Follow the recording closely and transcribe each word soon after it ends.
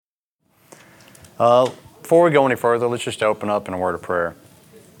Before we go any further, let's just open up in a word of prayer.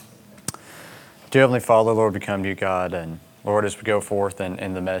 Dear Heavenly Father, Lord, we come to you, God, and Lord, as we go forth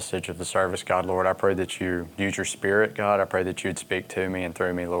in the message of the service, God, Lord, I pray that you use your Spirit, God. I pray that you'd speak to me and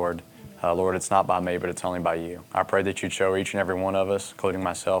through me, Lord. Lord, it's not by me, but it's only by you. I pray that you'd show each and every one of us, including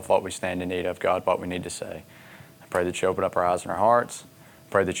myself, what we stand in need of, God, what we need to say. I pray that you open up our eyes and our hearts. I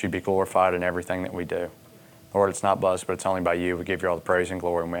pray that you'd be glorified in everything that we do. Lord, it's not by us, but it's only by you. We give you all the praise and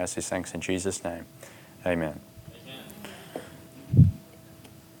glory, and we ask these things in Jesus' name. Amen.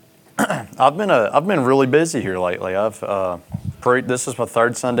 I've been really busy here lately. This is my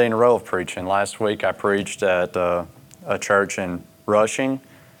third Sunday in a row of preaching. Last week I preached at a church in Rushing,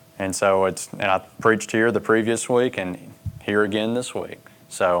 and I preached here the previous week and here again this week.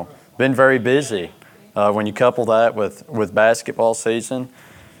 So been very busy. When you couple that with basketball season,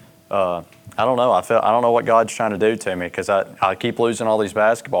 I don't know. I don't know what God's trying to do to me, because I keep losing all these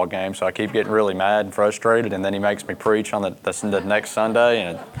basketball games, so I keep getting really mad and frustrated, and then He makes me preach on the next Sunday,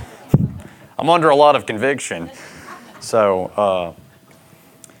 and I'm under a lot of conviction. So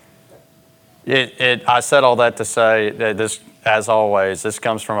I said all that to say that this, as always, this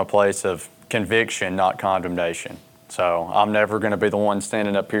comes from a place of conviction, not condemnation. So I'm never going to be the one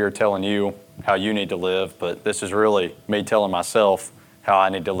standing up here telling you how you need to live, but this is really me telling myself how I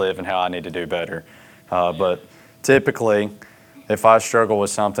need to live and how I need to do better. But typically, if I struggle with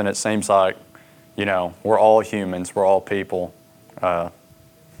something, it seems like, we're all humans, we're all people.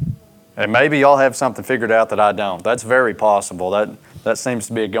 And maybe y'all have something figured out that I don't. That's very possible. That seems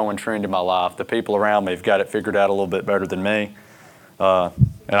to be a going trend in my life. The people around me have got it figured out a little bit better than me. And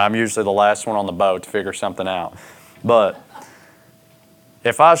I'm usually the last one on the boat to figure something out. But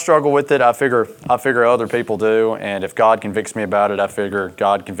if I struggle with it, I figure other people do. And if God convicts me about it, I figure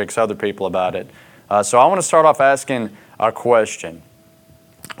God convicts other people about it. So I want to start off asking a question.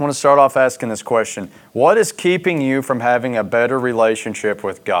 I want to start off asking this question. What is keeping you from having a better relationship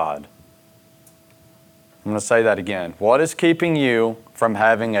with God? I'm going to say that again. What is keeping you from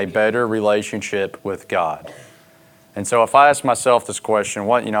having a better relationship with God? And so if I ask myself this question,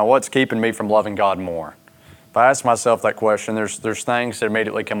 what's keeping me from loving God more? If I ask myself that question, there's things that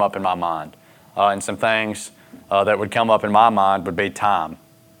immediately come up in my mind. And some things that would come up in my mind would be time.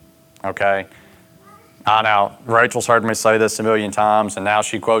 Okay? I know, Rachel's heard me say this a million times, and now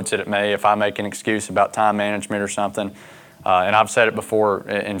she quotes it at me if I make an excuse about time management or something. And I've said it before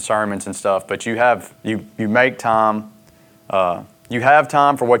in sermons and stuff, but you make time, you have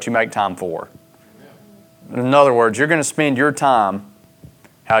time for what you make time for. In other words, you're going to spend your time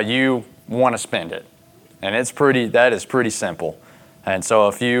how you want to spend it. And that is pretty simple. And so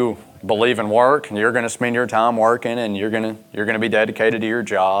if you believe in work, you're going to spend your time working, and you're going to be dedicated to your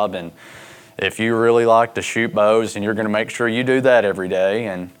job. And if you really like to shoot bows, and you're going to make sure you do that every day.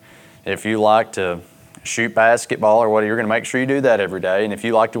 And if you like to shoot basketball or whatever, you're going to make sure you do that every day. And if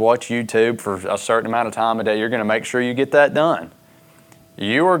you like to watch YouTube for a certain amount of time a day, you're going to make sure you get that done.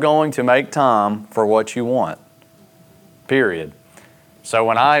 You are going to make time for what you want, period. So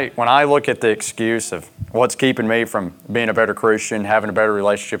when I look at the excuse of what's keeping me from being a better Christian, having a better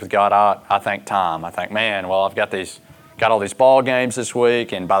relationship with God, I think time. I think, man, well, I've got all these ball games this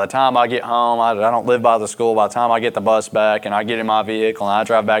week, and by the time I get home, I don't live by the school. By the time I get the bus back and I get in my vehicle and I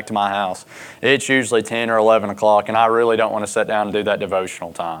drive back to my house, it's usually 10 or 11 o'clock, and I really don't want to sit down and do that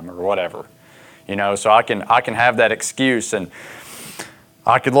devotional time or whatever. So I can have that excuse, and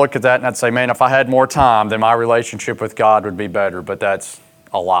I could look at that and I'd say, man, if I had more time, then my relationship with God would be better. But that's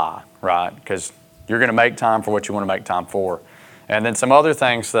a lie, right? Because you're going to make time for what you want to make time for. And then some other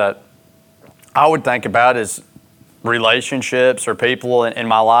things that I would think about is relationships or people in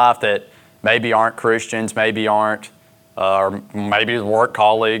my life that maybe aren't Christians, maybe aren't, or maybe work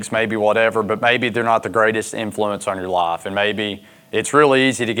colleagues, maybe whatever, but maybe they're not the greatest influence on your life. And maybe it's really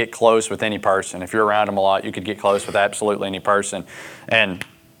easy to get close with any person. If you're around them a lot, you could get close with absolutely any person. And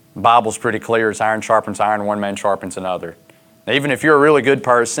the Bible's pretty clear. It's iron sharpens iron, one man sharpens another. Even if you're a really good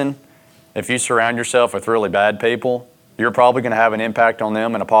person, if you surround yourself with really bad people, you're probably going to have an impact on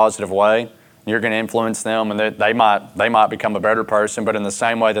them in a positive way. You're going to influence them, and they might become a better person, but in the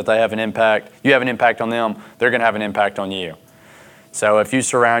same way that they have an impact, you have an impact on them, they're going to have an impact on you. So if you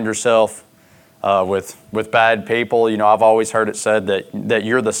surround yourself with bad people, I've always heard it said that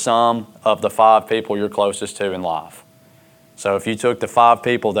you're the sum of the 5 people you're closest to in life. So if you took the 5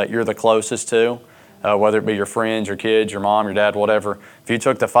 people that you're the closest to, whether it be your friends, your kids, your mom, your dad, whatever, if you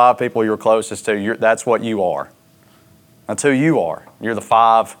took the 5 people you're closest to, that's what you are. That's who you are. You're the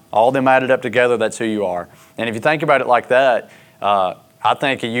 5, all them added up together, that's who you are. And if you think about it like that, I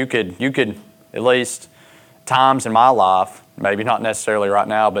think you could at least times in my life, maybe not necessarily right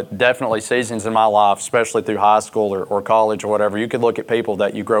now, but definitely seasons in my life, especially through high school or college or whatever, you could look at people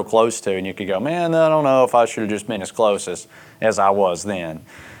that you grow close to and you could go, man, I don't know if I should have just been as close as I was then,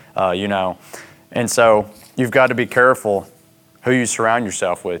 you know. And so you've got to be careful who you surround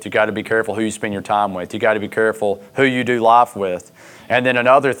yourself with. You've got to be careful who you spend your time with. You've got to be careful who you do life with. And then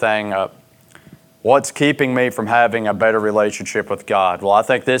another thing, what's keeping me from having a better relationship with God? Well, I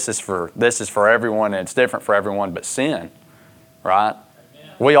think this is for everyone, and it's different for everyone, but sin, right?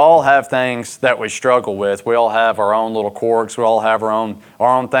 Amen. We all have things that we struggle with. We all have our own little quirks. We all have our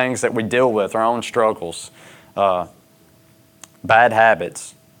own things that we deal with, our own struggles. Bad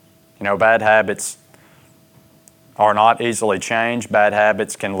habits. You know, bad habits are not easily changed. Bad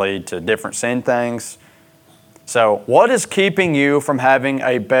habits can lead to different sin things. So what is keeping you from having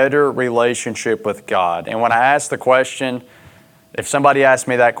a better relationship with God? And when I ask the question, if somebody asked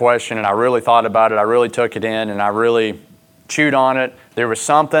me that question and I really thought about it, I really took it in and I really chewed on it, there was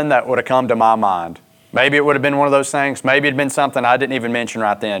something that would have come to my mind. Maybe it would have been one of those things. Maybe it had been something I didn't even mention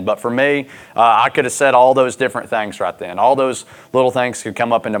right then. But for me, I could have said all those different things right then. All those little things could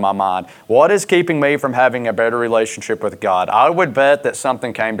come up into my mind. What is keeping me from having a better relationship with God? I would bet that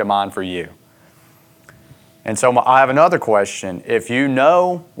something came to mind for you. And so I have another question. If you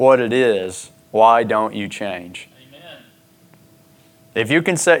know what it is, why don't you change? Amen. If you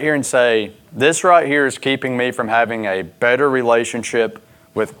can sit here and say, this right here is keeping me from having a better relationship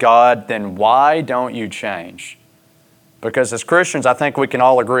with God, then why don't you change? Because as Christians, I think we can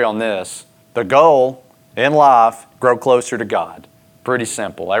all agree on this. The goal in life, grow closer to God. Pretty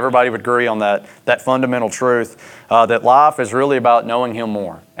simple. Everybody would agree on that fundamental truth, that life is really about knowing Him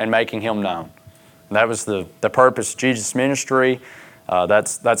more and making Him known. And that was the purpose of Jesus' ministry.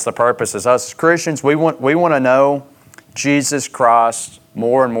 That's the purpose as us as Christians. We want to know Jesus Christ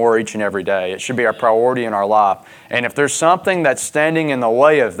more and more each and every day. It should be our priority in our life. And if there's something that's standing in the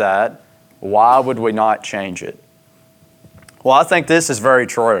way of that, why would we not change it? Well, I think this is very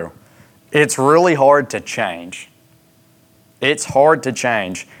true. It's really hard to change. It's hard to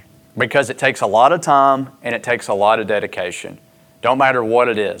change because it takes a lot of time and it takes a lot of dedication. Don't matter what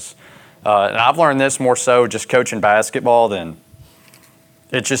it is. And I've learned this more so just coaching basketball than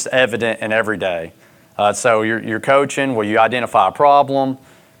it's just evident in every day. So you're coaching, well, you identify a problem,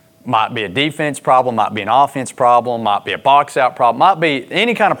 might be a defense problem, might be an offense problem, might be a box out problem, might be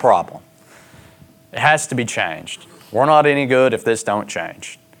any kind of problem. It has to be changed. We're not any good if this don't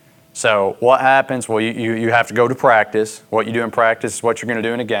change. So what happens? Well, you have to go to practice. What you do in practice is what you're going to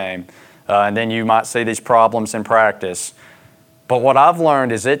do in a game. And then you might see these problems in practice. But what I've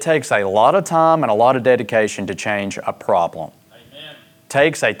learned is it takes a lot of time and a lot of dedication to change a problem.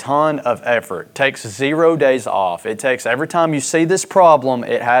 Takes a ton of effort, takes 0 days off. It takes, every time you see this problem,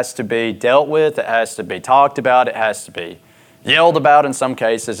 it has to be dealt with, it has to be talked about, it has to be yelled about in some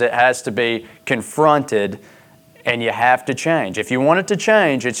cases, it has to be confronted, and you have to change. If you want it to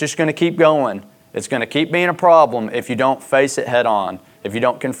change, it's just going to keep going. It's going to keep being a problem if you don't face it head on, if you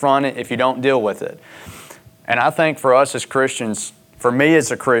don't confront it, if you don't deal with it. And I think for us as Christians, for me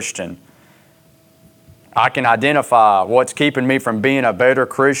as a Christian, I can identify what's keeping me from being a better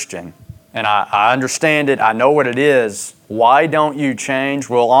Christian. And I understand it. I know what it is. Why don't you change?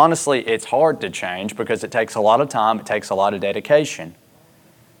 Well, honestly, it's hard to change because it takes a lot of time. It takes a lot of dedication.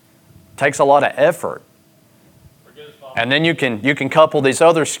 It takes a lot of effort. And then you can couple these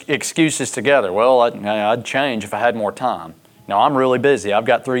other excuses together. Well, I'd change if I had more time. No, I'm really busy. I've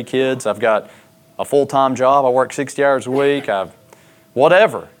got 3 kids. I've got a full-time job. I work 60 hours a week.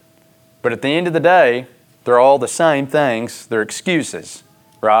 Whatever. But at the end of the day, they're all the same things. They're excuses,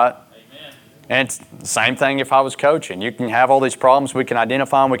 right? Amen. And it's the same thing if I was coaching. You can have all these problems. We can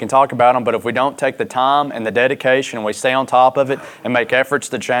identify them. We can talk about them. But if we don't take the time and the dedication and we stay on top of it and make efforts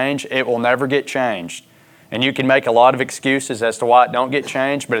to change, it will never get changed. And you can make a lot of excuses as to why it don't get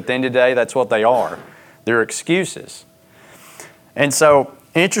changed. But at the end of the day, that's what they are. They're excuses. And so,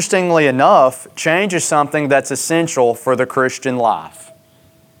 interestingly enough, change is something that's essential for the Christian life.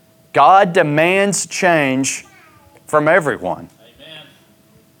 God demands change from everyone. Amen.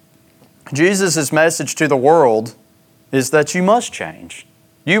 Jesus' message to the world is that you must change.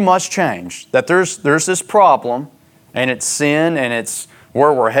 You must change. That there's this problem, and it's sin, and it's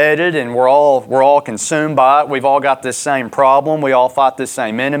where we're headed, and we're all consumed by it. We've all got this same problem. We all fight this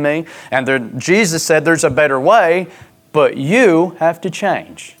same enemy. And Jesus said there's a better way, but you have to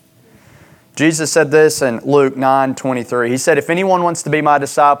change. Jesus said this in Luke 9:23. He said, if anyone wants to be my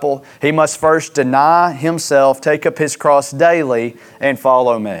disciple, he must first deny himself, take up his cross daily, and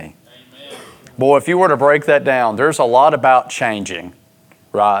follow me. Amen. Boy, if you were to break that down, there's a lot about changing,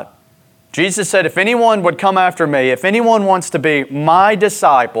 right? Jesus said, if anyone would come after me, if anyone wants to be my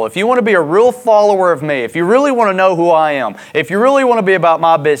disciple, if you want to be a real follower of me, if you really want to know who I am, if you really want to be about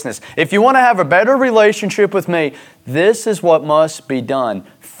my business, if you want to have a better relationship with me, this is what must be done.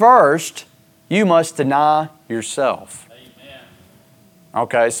 First, you must deny yourself. Amen.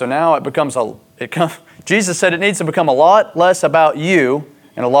 Okay, so now Jesus said it needs to become a lot less about you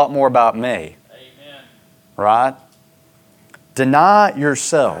and a lot more about me. Amen. Right? Deny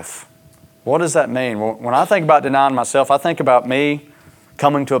yourself. What does that mean? Well, when I think about denying myself, I think about me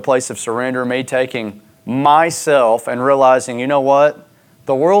coming to a place of surrender, me taking myself and realizing, you know what?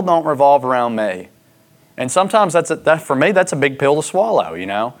 The world don't revolve around me. And sometimes for me, that's a big pill to swallow, you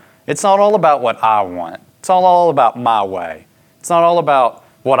know? It's not all about what I want. It's not all about my way. It's not all about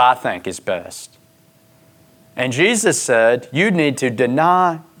what I think is best. And Jesus said, you need to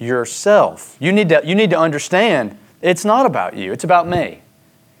deny yourself. You need to understand it's not about you. It's about me.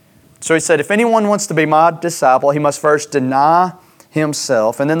 So He said, if anyone wants to be my disciple, he must first deny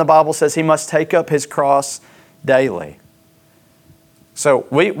himself. And then the Bible says he must take up his cross daily. So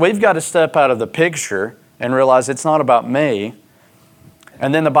we've got to step out of the picture and realize it's not about me.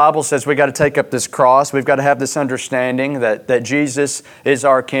 And then the Bible says we've got to take up this cross. We've got to have this understanding that Jesus is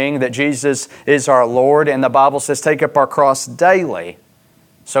our King, that Jesus is our Lord. And the Bible says take up our cross daily.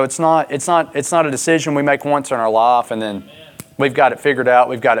 So it's not a decision we make once in our life and then we've got it figured out,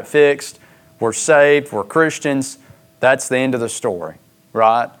 we've got it fixed, we're saved, we're Christians. That's the end of the story,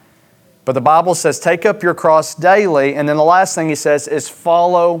 right? But the Bible says take up your cross daily, and then the last thing He says is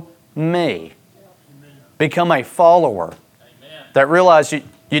follow me. Become a follower. Amen. That realize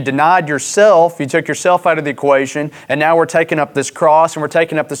you denied yourself, you took yourself out of the equation, and now we're taking up this cross and we're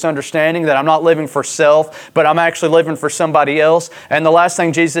taking up this understanding that I'm not living for self, but I'm actually living for somebody else. And the last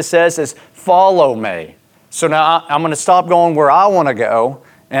thing Jesus says is follow me. So now I'm going to stop going where I want to go,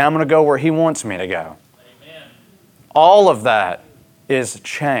 and I'm going to go where He wants me to go. Amen. All of that is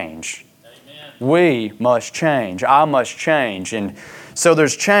change. Amen. We must change. I must change. And so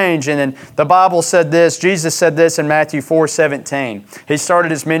there's change. And then the Bible said this, Jesus said this in Matthew 4:17. He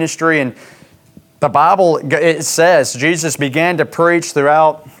started His ministry, and the Bible, it says, Jesus began to preach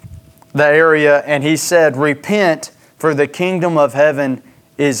throughout the area, and He said, repent, for the kingdom of heaven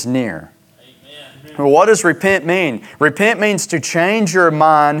is near. What does repent mean? Repent means to change your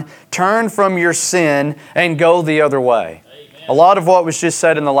mind, turn from your sin, and go the other way. Amen. A lot of what was just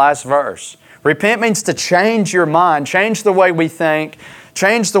said in the last verse. Repent means to change your mind, change the way we think,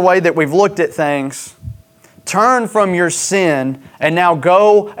 change the way that we've looked at things. Turn from your sin and now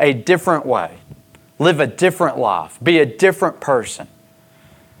go a different way. Live a different life. Be a different person.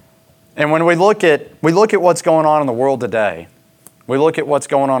 And when we look at what's going on in the world today, we look at what's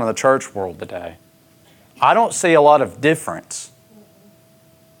going on in the church world today, I don't see a lot of difference.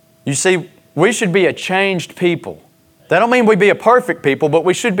 You see, we should be a changed people. That don't mean we be a perfect people, but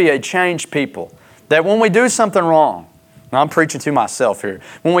we should be a changed people. That when we do something wrong, and I'm preaching to myself here,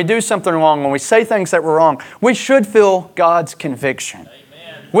 when we do something wrong, when we say things that were wrong, we should feel God's conviction.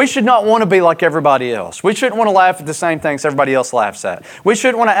 Amen. We should not want to be like everybody else. We shouldn't want to laugh at the same things everybody else laughs at. We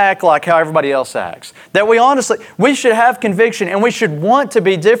shouldn't want to act like how everybody else acts. That we should have conviction, and we should want to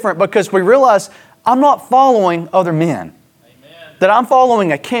be different because we realize I'm not following other men. Amen. That I'm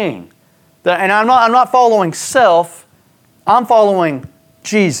following a King. And I'm not following self. I'm following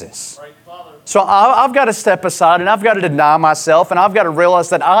Jesus. Right, Father. So I've got to step aside and I've got to deny myself and I've got to realize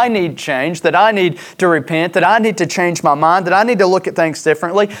that I need change, that I need to repent, that I need to change my mind, that I need to look at things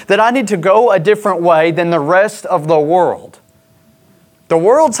differently, that I need to go a different way than the rest of the world. The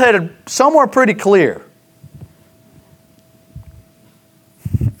world's headed somewhere pretty clear.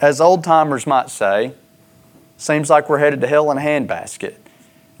 As old-timers might say, seems like we're headed to hell in a handbasket.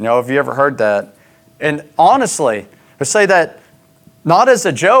 You know, have you ever heard that? And honestly, I say that not as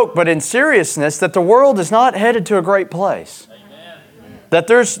a joke, but in seriousness, that the world is not headed to a great place. Amen. That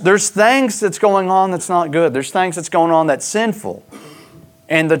there's things that's going on that's not good. There's things that's going on that's sinful.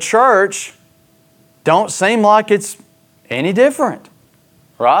 And the church don't seem like it's any different.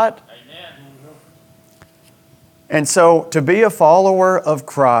 Right? And so, to be a follower of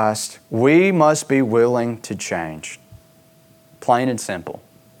Christ, we must be willing to change. Plain and simple.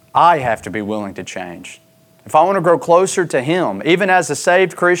 I have to be willing to change. If I want to grow closer to Him, even as a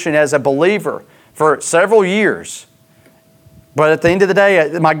saved Christian, as a believer for several years, but at the end of the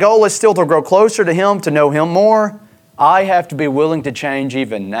day, my goal is still to grow closer to Him, to know Him more, I have to be willing to change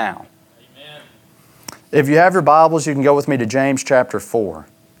even now. Amen. If you have your Bibles, you can go with me to James chapter 4.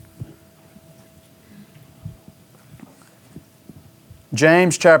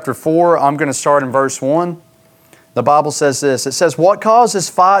 James chapter 4, I'm going to start in verse 1. The Bible says this. It says, what causes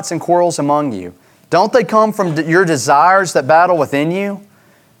fights and quarrels among you? Don't they come from your desires that battle within you?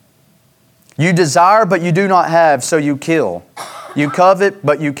 You desire, but you do not have, so you kill. You covet,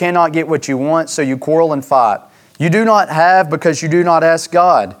 but you cannot get what you want, so you quarrel and fight. You do not have because you do not ask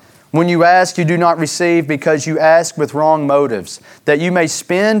God. When you ask, you do not receive because you ask with wrong motives, that you may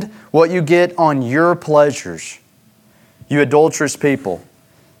spend what you get on your pleasures. You adulterous people,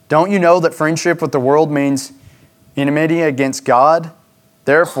 don't you know that friendship with the world means enmity against God?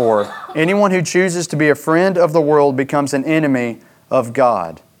 Therefore, anyone who chooses to be a friend of the world becomes an enemy of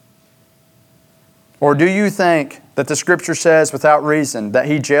God. Or do you think that the Scripture says without reason that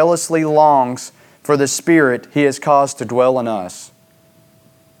He jealously longs for the Spirit He has caused to dwell in us?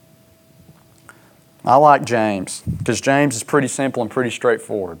 I like James, because James is pretty simple and pretty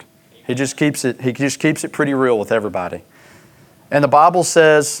straightforward. He just keeps it pretty real with everybody. And the Bible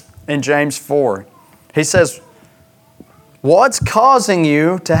says in James 4, he says, what's causing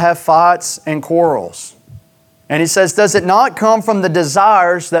you to have fights and quarrels? And he says, does it not come from the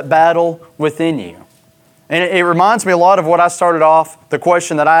desires that battle within you? And it reminds me a lot of what I started off, the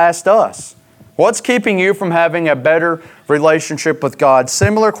question that I asked us. What's keeping you from having a better relationship with God?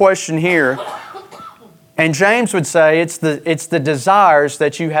 Similar question here. And James would say it's the desires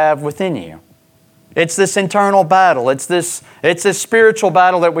that you have within you. It's this internal battle. It's this spiritual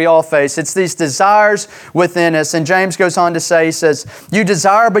battle that we all face. It's these desires within us. And James goes on to say, he says, you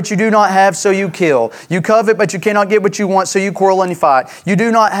desire but you do not have, so you kill. You covet but you cannot get what you want, so you quarrel and you fight. You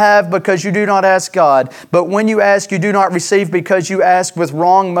do not have because you do not ask God. But when you ask, you do not receive because you ask with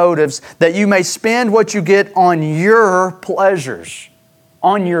wrong motives, that you may spend what you get on your pleasures,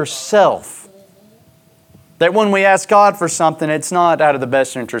 on yourself. That when we ask God for something, it's not out of the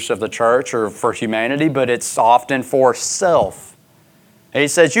best interest of the church or for humanity, but it's often for self. He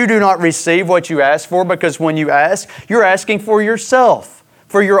says, you do not receive what you ask for because when you ask, you're asking for yourself,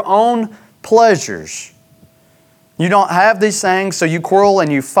 for your own pleasures. You don't have these things, so you quarrel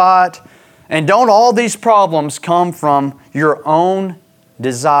and you fight. And don't all these problems come from your own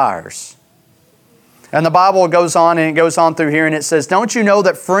desires? And the Bible goes on and it goes on through here and it says, don't you know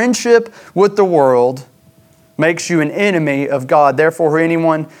that friendship with the world makes you an enemy of God? Therefore,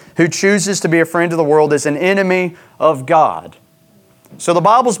 anyone who chooses to be a friend of the world is an enemy of God. So the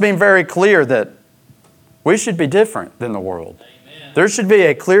Bible's being very clear that we should be different than the world. Amen. There should be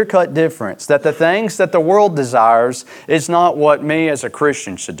a clear-cut difference, that the things that the world desires is not what me as a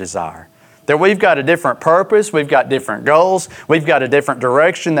Christian should desire. That we've got a different purpose, we've got different goals, we've got a different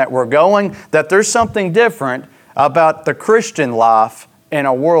direction that we're going, that there's something different about the Christian life and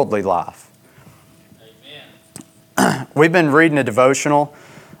a worldly life. We've been reading a devotional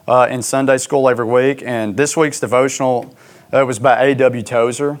in Sunday school every week, and this week's devotional was by A.W.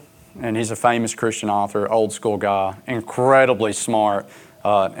 Tozer, and he's a famous Christian author, old school guy, incredibly smart.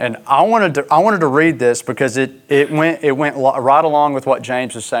 And I wanted to read this because it went right along with what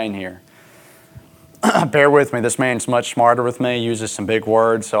James is saying here. Bear with me, this man's much smarter with me, uses some big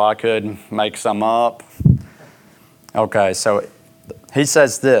words, so I could make some up. Okay, so he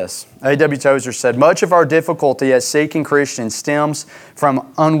says this. A.W. Tozer said, much of our difficulty as seeking Christians stems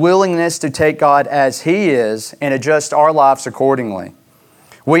from unwillingness to take God as He is and adjust our lives accordingly.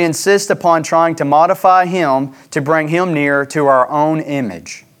 We insist upon trying to modify Him to bring Him near to our own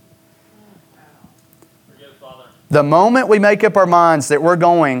image. The moment we make up our minds that we're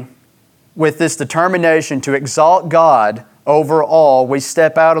going with this determination to exalt God over all, we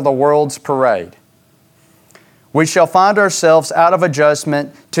step out of the world's parade. We shall find ourselves out of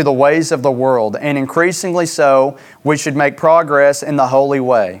adjustment to the ways of the world, and increasingly so, we should make progress in the holy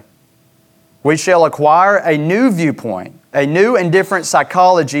way. We shall acquire a new viewpoint. A new and different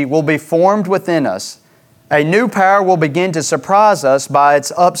psychology will be formed within us. A new power will begin to surprise us by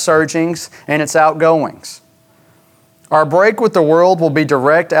its upsurgings and its outgoings. Our break with the world will be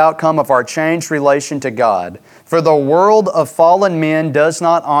direct outcome of our changed relation to God. For the world of fallen men does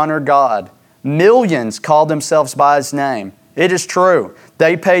not honor God. Millions call themselves by His name. It is true.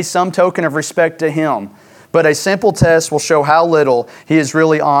 They pay some token of respect to Him. But a simple test will show how little He is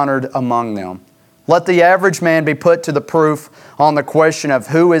really honored among them. Let the average man be put to the proof on the question of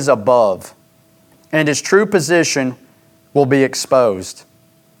who is above, and his true position will be exposed.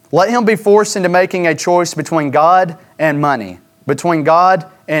 Let him be forced into making a choice between God and money, between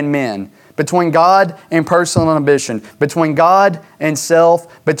God and men, between God and personal ambition, between God and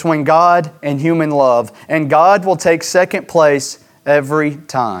self, between God and human love. And God will take second place every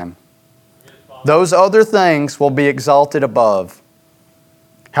time. Those other things will be exalted above.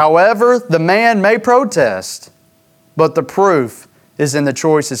 However, the man may protest, but the proof is in the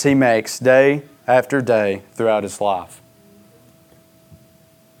choices he makes day after day throughout his life.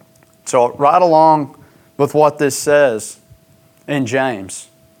 So right along with what this says in James,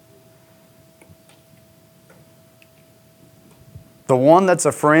 the one that's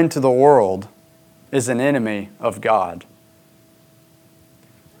a friend to the world is an enemy of God.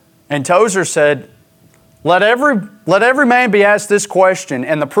 And Tozer said, let every man be asked this question,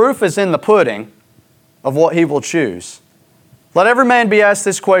 and the proof is in the pudding of what he will choose. Let every man be asked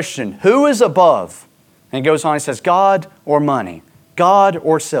this question, who is above? And he goes on, he says, God or money, God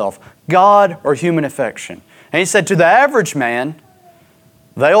or self, God or human affection. And he said, to the average man,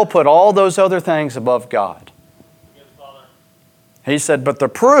 they'll put all those other things above God. Yes, Father. He said, but the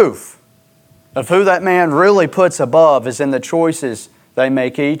proof of who that man really puts above is in the choices they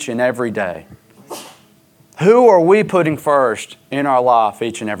make each and every day. Who are we putting first in our life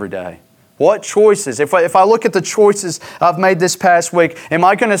each and every day? What choices? If I look at the choices I've made this past week, am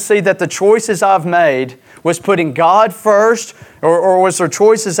I going to see that the choices I've made was putting God first, or was there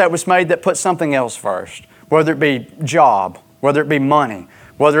choices that was made that put something else first? Whether it be job, whether it be money,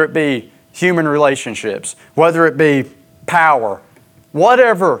 whether it be human relationships, whether it be power,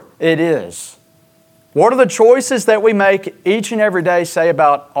 whatever it is. What are the choices that we make each and every day say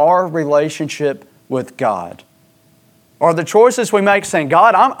about our relationship with God? Are the choices we make saying,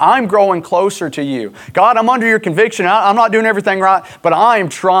 God, I'm growing closer to You. God, I'm under Your conviction. I'm not doing everything right, but I am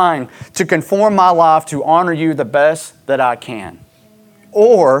trying to conform my life to honor You the best that I can.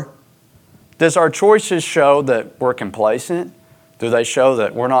 Or does our choices show that we're complacent? Do they show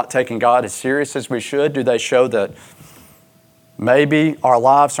that we're not taking God as serious as we should? Do they show that maybe our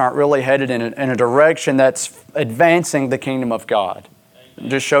lives aren't really headed in a direction that's advancing the kingdom of God? It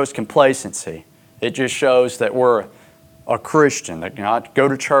just shows complacency. It just shows that we're a Christian, that I go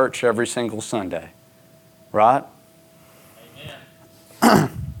to church every single Sunday. Right? Amen.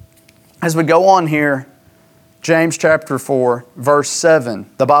 As we go on here, James chapter 4, verse 7,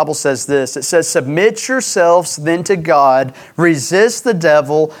 the Bible says this. It says, submit yourselves then to God, resist the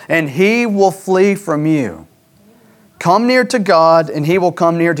devil, and he will flee from you. Come near to God, and He will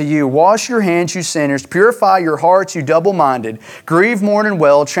come near to you. Wash your hands, you sinners. Purify your hearts, you double-minded. Grieve, mourn, and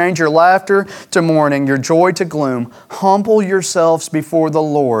wail. Change your laughter to mourning, your joy to gloom. Humble yourselves before the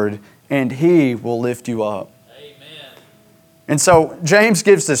Lord, and He will lift you up. Amen. And so James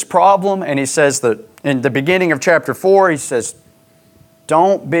gives this problem, and he says that in the beginning of chapter 4, he says,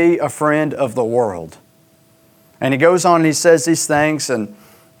 don't be a friend of the world. And he goes on and he says these things, and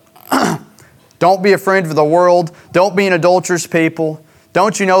don't be a friend of the world. Don't be an adulterous people.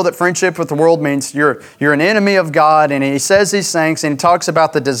 Don't you know that friendship with the world means you're an enemy of God? And he says these things, and he talks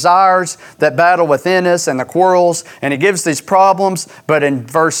about the desires that battle within us and the quarrels, and he gives these problems. But in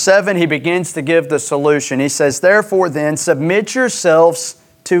verse 7, he begins to give the solution. He says, therefore then, submit yourselves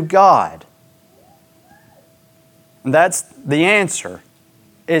to God. And that's the answer,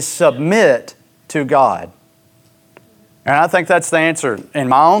 is submit to God. And I think that's the answer in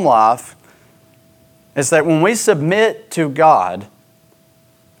my own life, is that when we submit to God,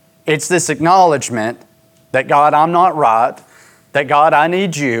 it's this acknowledgement that God, I'm not right, that God, I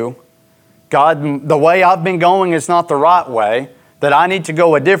need You, God, the way I've been going is not the right way, that I need to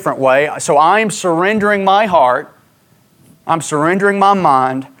go a different way. So I'm surrendering my heart, I'm surrendering my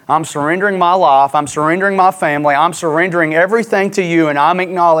mind, I'm surrendering my life, I'm surrendering my family, I'm surrendering everything to You, and I'm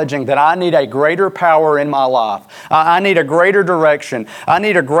acknowledging that I need a greater power in my life. I need a greater direction. I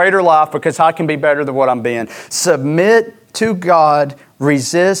need a greater life because I can be better than what I'm being. Submit to God,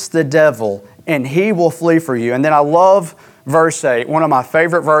 resist the devil, and he will flee for you. And then I love verse 8, one of my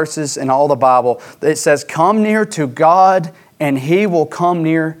favorite verses in all the Bible. It says, come near to God, and He will come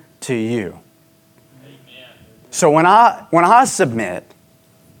near to you. Amen. So when I submit,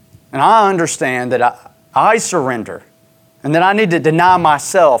 and I understand that I surrender, and that I need to deny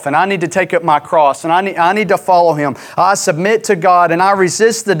myself, and I need to take up my cross, and I need to follow Him. I submit to God, and I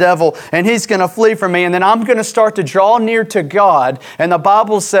resist the devil, and he's going to flee from me, and then I'm going to start to draw near to God. And the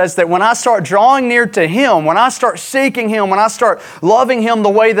Bible says that when I start drawing near to Him, when I start seeking Him, when I start loving Him the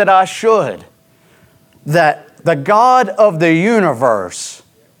way that I should, that the God of the universe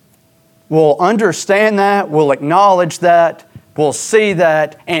will understand that, will acknowledge that, will see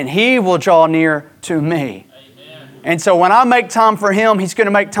that, and He will draw near to me. Amen. And so when I make time for Him, He's going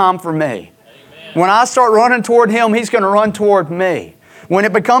to make time for me. Amen. When I start running toward Him, He's going to run toward me. When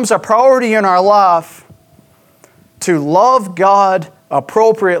it becomes a priority in our life to love God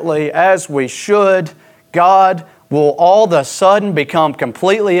appropriately as we should, God will all of a sudden become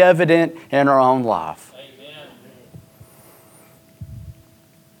completely evident in our own life. Amen.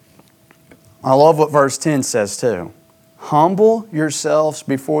 I love what verse 10 says too. Humble yourselves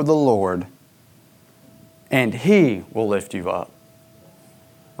before the Lord, and He will lift you up.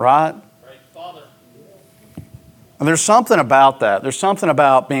 Right? Praise the Father. And there's something about that. There's something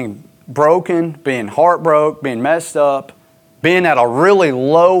about being broken, being heartbroken, being messed up, being at a really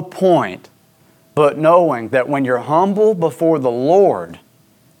low point, but knowing that when you're humble before the Lord,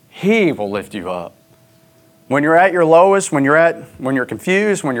 He will lift you up. When you're at your lowest, when you're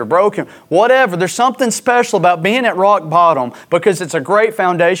confused, when you're broken, whatever, there's something special about being at rock bottom because it's a great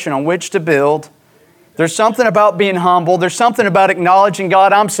foundation on which to build. There's something about being humble. There's something about acknowledging,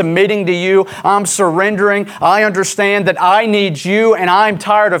 God, I'm submitting to You. I'm surrendering. I understand that I need You and I'm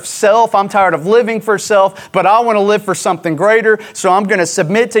tired of self. I'm tired of living for self, but I want to live for something greater. So I'm going to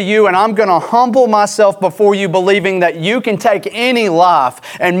submit to You and I'm going to humble myself before You, believing that You can take any life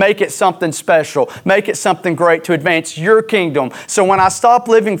and make it something special, make it something great to advance Your kingdom. So when I stop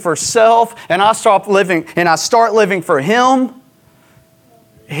living for self and I start living for Him,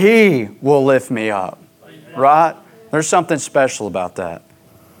 He will lift me up. Right? There's something special about that.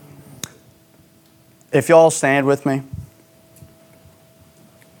 If y'all stand with me.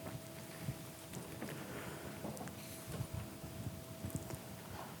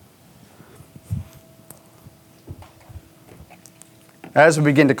 As we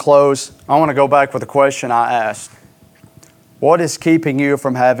begin to close, I want to go back with a question I asked. What is keeping you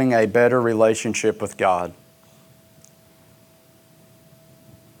from having a better relationship with God?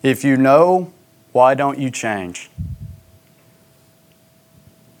 If you know, why don't you change?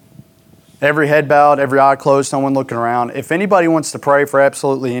 Every head bowed, every eye closed, no one looking around. If anybody wants to pray for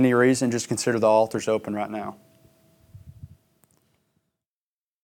absolutely any reason, just consider the altars open right now.